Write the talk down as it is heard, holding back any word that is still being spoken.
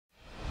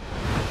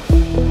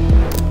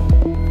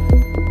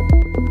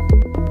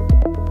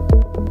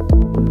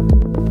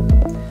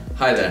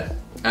Hi there,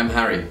 I'm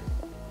Harry,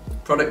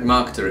 product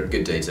marketer at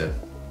GoodData,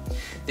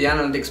 the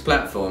analytics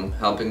platform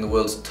helping the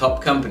world's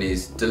top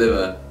companies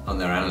deliver on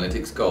their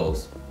analytics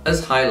goals.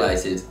 As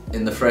highlighted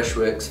in the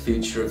Freshworks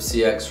Future of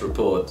CX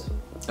report,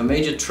 a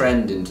major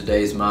trend in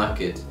today's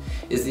market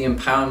is the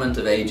empowerment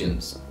of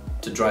agents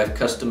to drive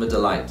customer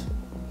delight.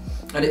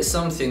 And it's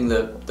something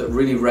that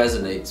really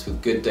resonates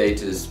with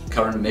GoodData's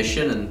current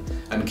mission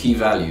and key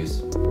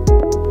values.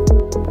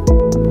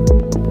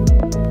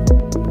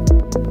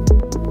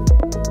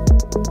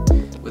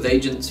 With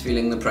agents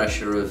feeling the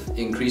pressure of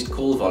increased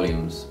call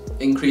volumes,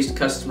 increased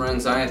customer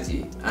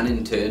anxiety, and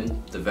in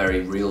turn, the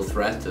very real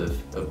threat of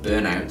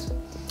burnout,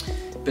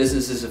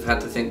 businesses have had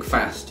to think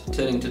fast,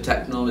 turning to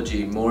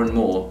technology more and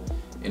more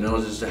in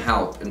order to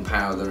help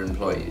empower their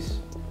employees.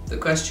 The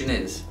question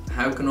is,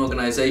 how can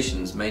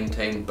organizations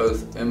maintain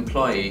both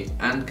employee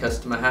and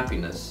customer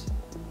happiness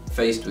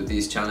faced with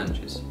these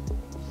challenges?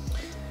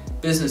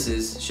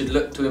 Businesses should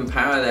look to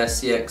empower their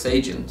CX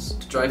agents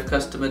to drive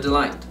customer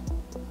delight.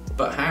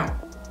 But how?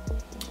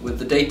 With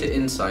the data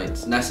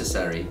insights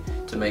necessary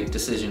to make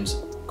decisions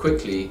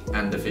quickly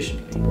and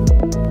efficiently.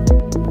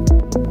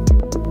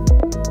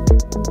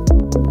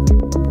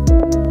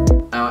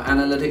 Our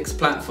analytics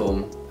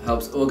platform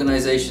helps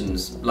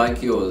organizations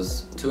like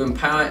yours to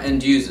empower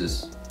end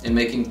users in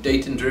making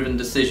data-driven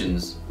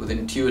decisions with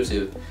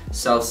intuitive,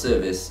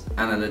 self-service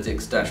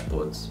analytics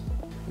dashboards.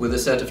 With a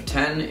set of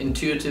 10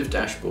 intuitive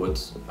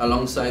dashboards,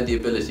 alongside the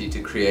ability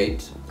to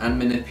create and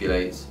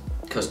manipulate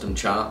custom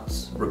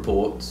charts,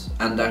 reports,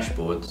 and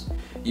dashboards,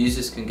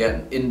 users can get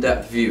an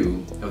in-depth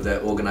view of their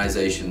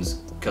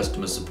organization's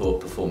customer support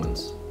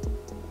performance.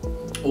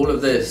 All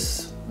of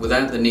this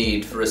without the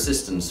need for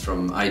assistance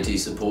from IT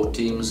support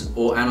teams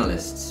or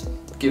analysts.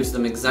 Gives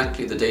them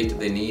exactly the data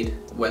they need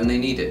when they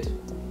need it.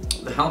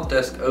 The Help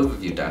Desk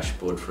Overview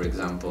dashboard, for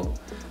example,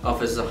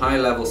 offers a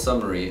high-level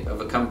summary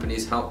of a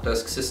company's help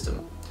desk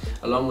system,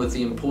 along with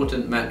the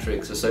important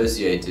metrics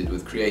associated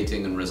with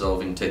creating and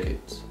resolving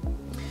tickets.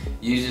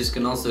 Users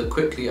can also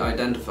quickly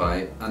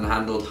identify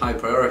unhandled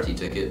high-priority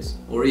tickets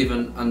or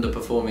even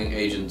underperforming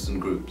agents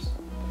and groups.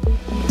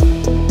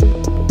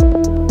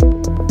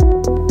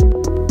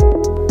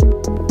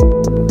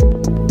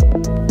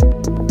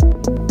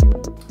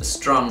 A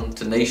strong,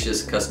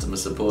 tenacious customer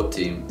support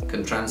team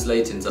can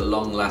translate into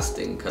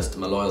long-lasting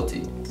customer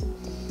loyalty.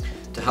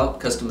 To help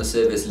customer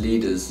service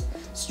leaders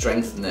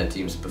strengthen their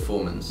team's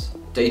performance,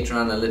 data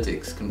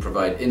analytics can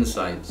provide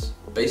insights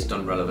based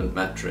on relevant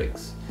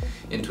metrics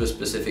into a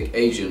specific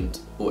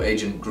agent or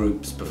agent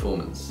group's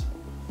performance.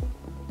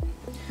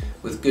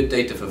 With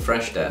GoodData for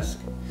Freshdesk,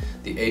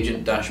 the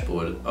agent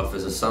dashboard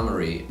offers a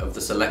summary of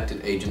the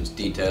selected agent's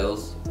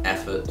details,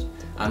 effort,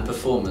 and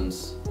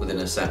performance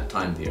within a set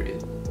time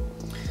period,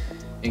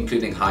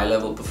 including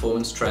high-level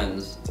performance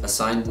trends,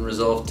 assigned and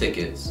resolved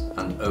tickets,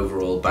 and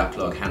overall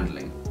backlog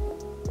handling.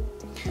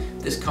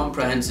 This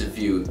comprehensive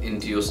view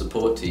into your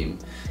support team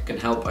can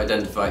help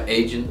identify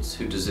agents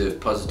who deserve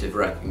positive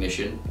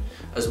recognition,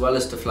 as well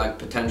as to flag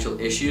potential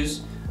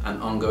issues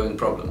and ongoing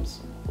problems.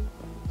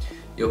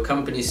 Your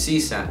company's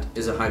CSAT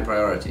is a high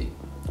priority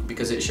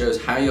because it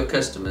shows how your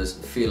customers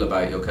feel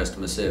about your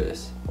customer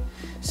service.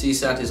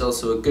 CSAT is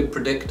also a good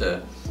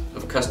predictor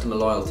of customer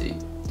loyalty,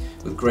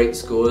 with great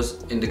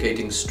scores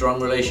indicating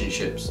strong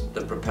relationships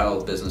that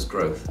propel business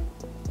growth.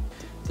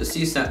 The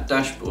CSAT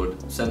dashboard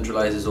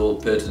centralizes all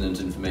pertinent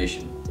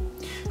information,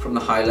 from the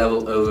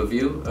high-level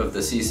overview of the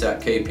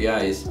CSAT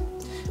KPIs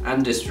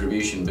and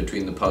distribution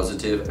between the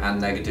positive and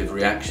negative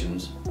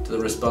reactions to the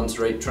response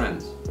rate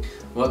trends.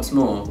 What's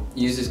more,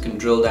 users can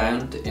drill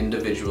down to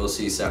individual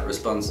CSAT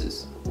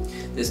responses.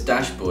 This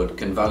dashboard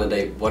can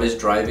validate what is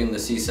driving the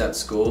CSAT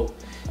score,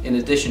 in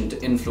addition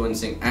to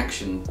influencing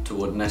action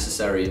toward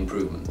necessary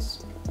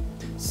improvements.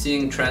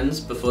 Seeing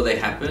trends before they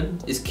happen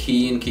is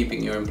key in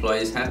keeping your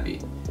employees happy,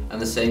 and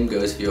the same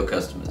goes for your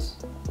customers.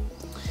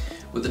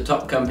 With the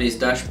top company's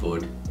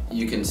dashboard,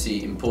 you can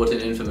see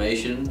important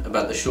information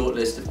about the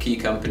shortlist of key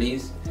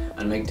companies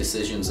and make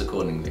decisions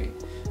accordingly.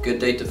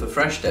 GoodData for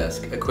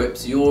Freshdesk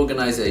equips your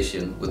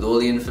organization with all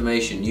the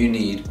information you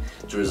need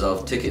to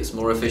resolve tickets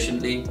more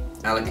efficiently,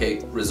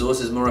 allocate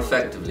resources more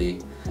effectively,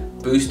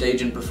 boost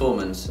agent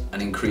performance,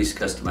 and increase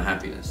customer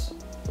happiness.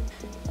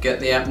 Get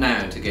the app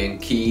now to gain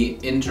key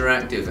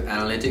interactive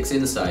analytics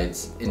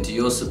insights into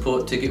your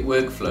support ticket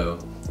workflow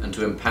and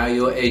to empower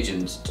your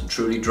agents to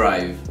truly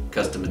drive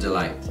customer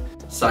delight.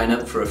 Sign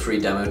up for a free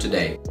demo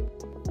today.